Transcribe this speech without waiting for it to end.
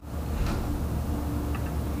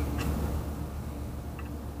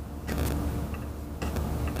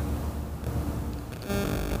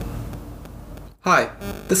Hi,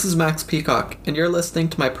 this is Max Peacock, and you're listening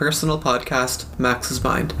to my personal podcast, Max's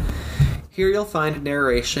Mind. Here you'll find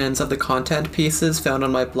narrations of the content pieces found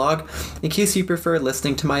on my blog, in case you prefer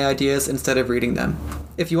listening to my ideas instead of reading them.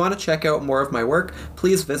 If you want to check out more of my work,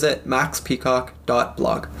 please visit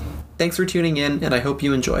maxpeacock.blog. Thanks for tuning in, and I hope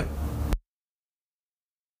you enjoy.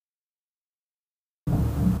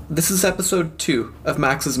 This is episode 2 of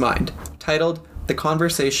Max's Mind, titled The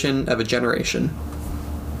Conversation of a Generation.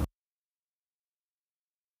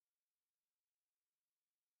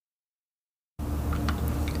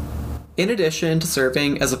 In addition to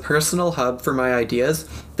serving as a personal hub for my ideas,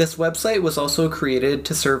 this website was also created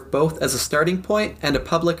to serve both as a starting point and a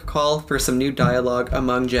public call for some new dialogue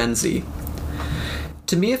among Gen Z.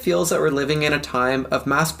 To me, it feels that we're living in a time of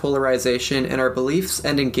mass polarization in our beliefs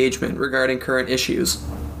and engagement regarding current issues.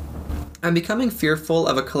 I'm becoming fearful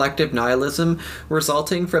of a collective nihilism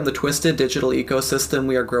resulting from the twisted digital ecosystem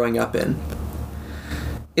we are growing up in.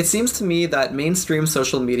 It seems to me that mainstream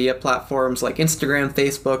social media platforms like Instagram,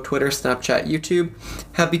 Facebook, Twitter, Snapchat, YouTube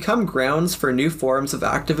have become grounds for new forms of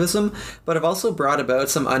activism, but have also brought about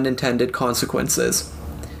some unintended consequences.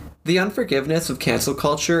 The unforgiveness of cancel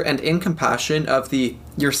culture and incompassion of the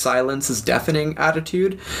 "your silence is deafening"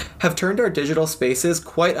 attitude have turned our digital spaces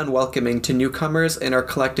quite unwelcoming to newcomers in our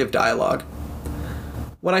collective dialogue.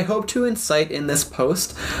 What I hope to incite in this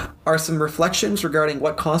post are some reflections regarding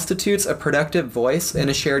what constitutes a productive voice in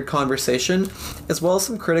a shared conversation, as well as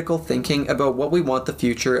some critical thinking about what we want the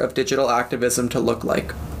future of digital activism to look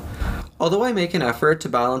like. Although I make an effort to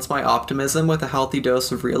balance my optimism with a healthy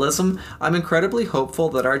dose of realism, I'm incredibly hopeful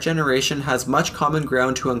that our generation has much common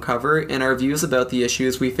ground to uncover in our views about the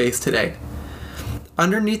issues we face today.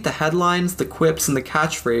 Underneath the headlines, the quips, and the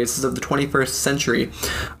catchphrases of the 21st century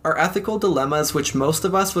are ethical dilemmas which most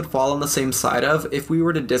of us would fall on the same side of if we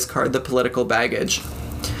were to discard the political baggage.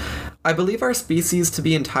 I believe our species to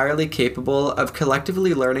be entirely capable of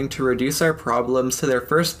collectively learning to reduce our problems to their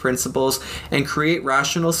first principles and create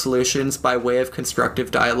rational solutions by way of constructive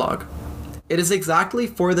dialogue. It is exactly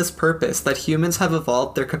for this purpose that humans have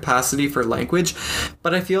evolved their capacity for language,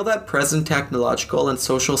 but I feel that present technological and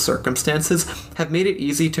social circumstances have made it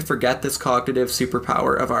easy to forget this cognitive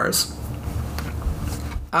superpower of ours.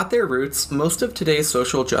 At their roots, most of today's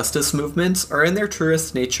social justice movements are in their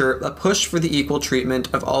truest nature a push for the equal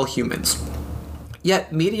treatment of all humans.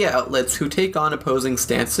 Yet, media outlets who take on opposing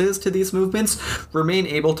stances to these movements remain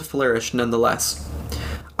able to flourish nonetheless.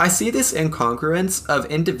 I see this incongruence of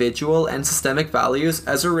individual and systemic values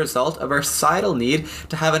as a result of our societal need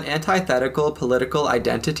to have an antithetical political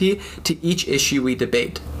identity to each issue we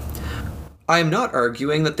debate. I am not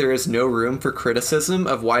arguing that there is no room for criticism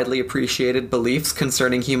of widely appreciated beliefs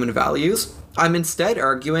concerning human values. I'm instead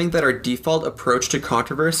arguing that our default approach to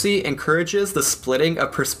controversy encourages the splitting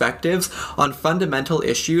of perspectives on fundamental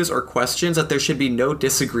issues or questions that there should be no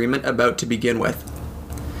disagreement about to begin with.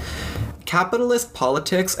 Capitalist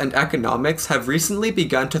politics and economics have recently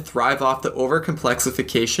begun to thrive off the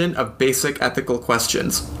overcomplexification of basic ethical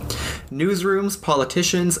questions. Newsrooms,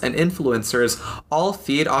 politicians, and influencers all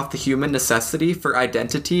feed off the human necessity for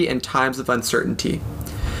identity in times of uncertainty.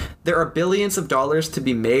 There are billions of dollars to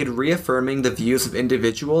be made reaffirming the views of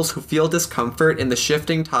individuals who feel discomfort in the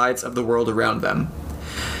shifting tides of the world around them.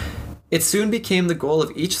 It soon became the goal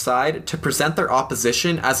of each side to present their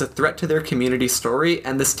opposition as a threat to their community story,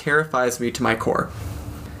 and this terrifies me to my core.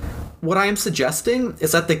 What I am suggesting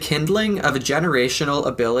is that the kindling of a generational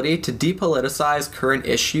ability to depoliticize current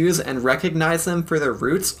issues and recognize them for their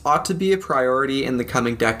roots ought to be a priority in the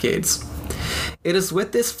coming decades. It is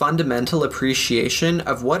with this fundamental appreciation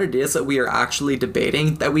of what it is that we are actually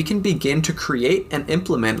debating that we can begin to create and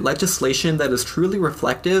implement legislation that is truly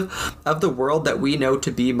reflective of the world that we know to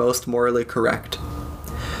be most morally correct.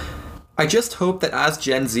 I just hope that as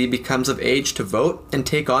Gen Z becomes of age to vote and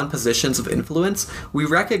take on positions of influence, we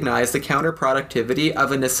recognize the counterproductivity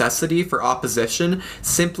of a necessity for opposition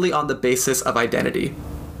simply on the basis of identity.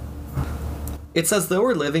 It's as though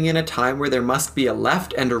we're living in a time where there must be a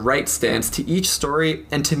left and a right stance to each story,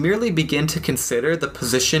 and to merely begin to consider the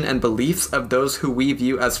position and beliefs of those who we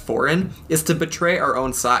view as foreign is to betray our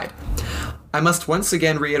own side. I must once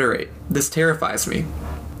again reiterate, this terrifies me.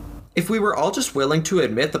 If we were all just willing to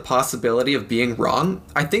admit the possibility of being wrong,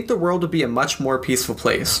 I think the world would be a much more peaceful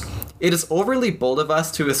place. It is overly bold of us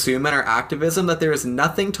to assume in our activism that there is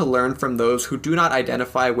nothing to learn from those who do not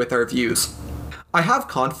identify with our views. I have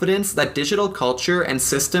confidence that digital culture and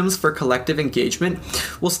systems for collective engagement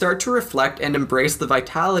will start to reflect and embrace the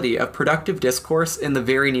vitality of productive discourse in the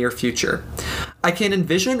very near future. I can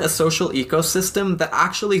envision a social ecosystem that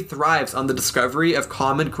actually thrives on the discovery of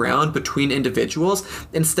common ground between individuals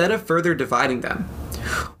instead of further dividing them.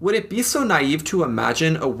 Would it be so naive to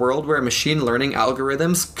imagine a world where machine learning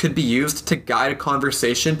algorithms could be used to guide a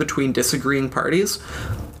conversation between disagreeing parties?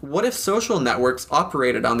 What if social networks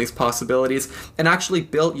operated on these possibilities and actually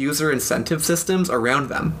built user incentive systems around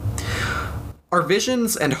them? Our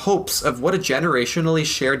visions and hopes of what a generationally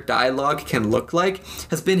shared dialogue can look like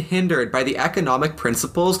has been hindered by the economic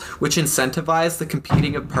principles which incentivize the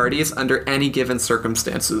competing of parties under any given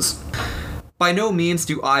circumstances. By no means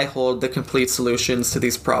do I hold the complete solutions to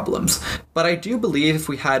these problems, but I do believe if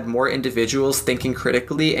we had more individuals thinking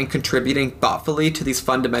critically and contributing thoughtfully to these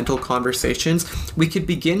fundamental conversations, we could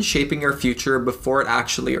begin shaping our future before it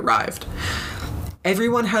actually arrived.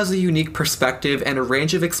 Everyone has a unique perspective and a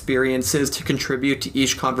range of experiences to contribute to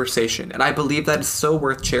each conversation, and I believe that is so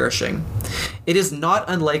worth cherishing. It is not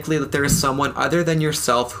unlikely that there is someone other than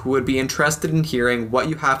yourself who would be interested in hearing what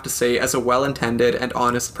you have to say as a well-intended and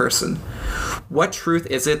honest person. What truth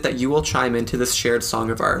is it that you will chime into this shared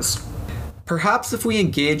song of ours? Perhaps if we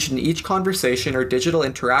engaged in each conversation or digital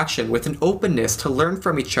interaction with an openness to learn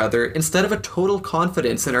from each other instead of a total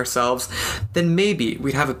confidence in ourselves, then maybe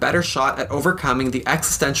we'd have a better shot at overcoming the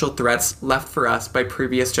existential threats left for us by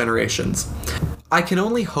previous generations. I can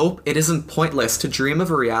only hope it isn't pointless to dream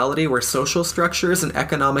of a reality where social structures and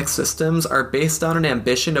economic systems are based on an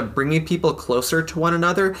ambition of bringing people closer to one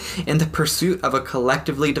another in the pursuit of a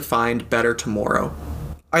collectively defined better tomorrow.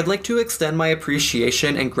 I'd like to extend my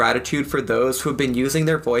appreciation and gratitude for those who have been using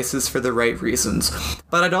their voices for the right reasons,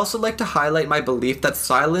 but I'd also like to highlight my belief that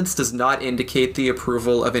silence does not indicate the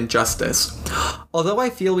approval of injustice. Although I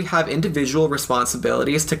feel we have individual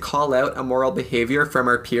responsibilities to call out immoral behavior from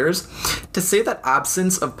our peers, to say that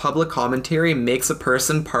absence of public commentary makes a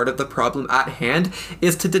person part of the problem at hand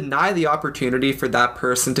is to deny the opportunity for that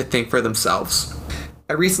person to think for themselves.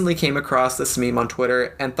 I recently came across this meme on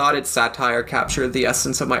Twitter and thought its satire captured the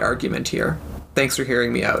essence of my argument here. Thanks for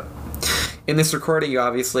hearing me out. In this recording, you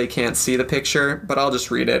obviously can't see the picture, but I'll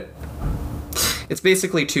just read it. It's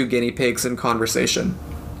basically two guinea pigs in conversation.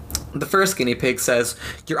 The first guinea pig says,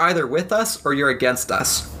 "You're either with us or you're against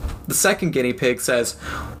us." The second guinea pig says,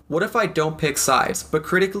 "What if I don't pick sides, but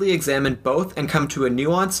critically examine both and come to a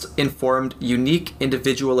nuanced, informed, unique,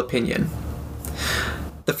 individual opinion?"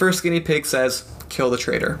 The first guinea pig says, "Kill the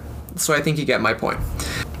traitor." So I think you get my point.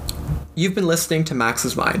 You've been listening to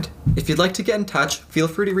Max's Mind. If you'd like to get in touch, feel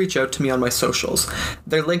free to reach out to me on my socials.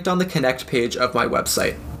 They're linked on the Connect page of my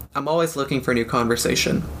website. I'm always looking for new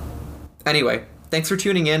conversation. Anyway, thanks for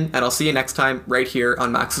tuning in, and I'll see you next time right here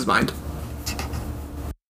on Max's Mind.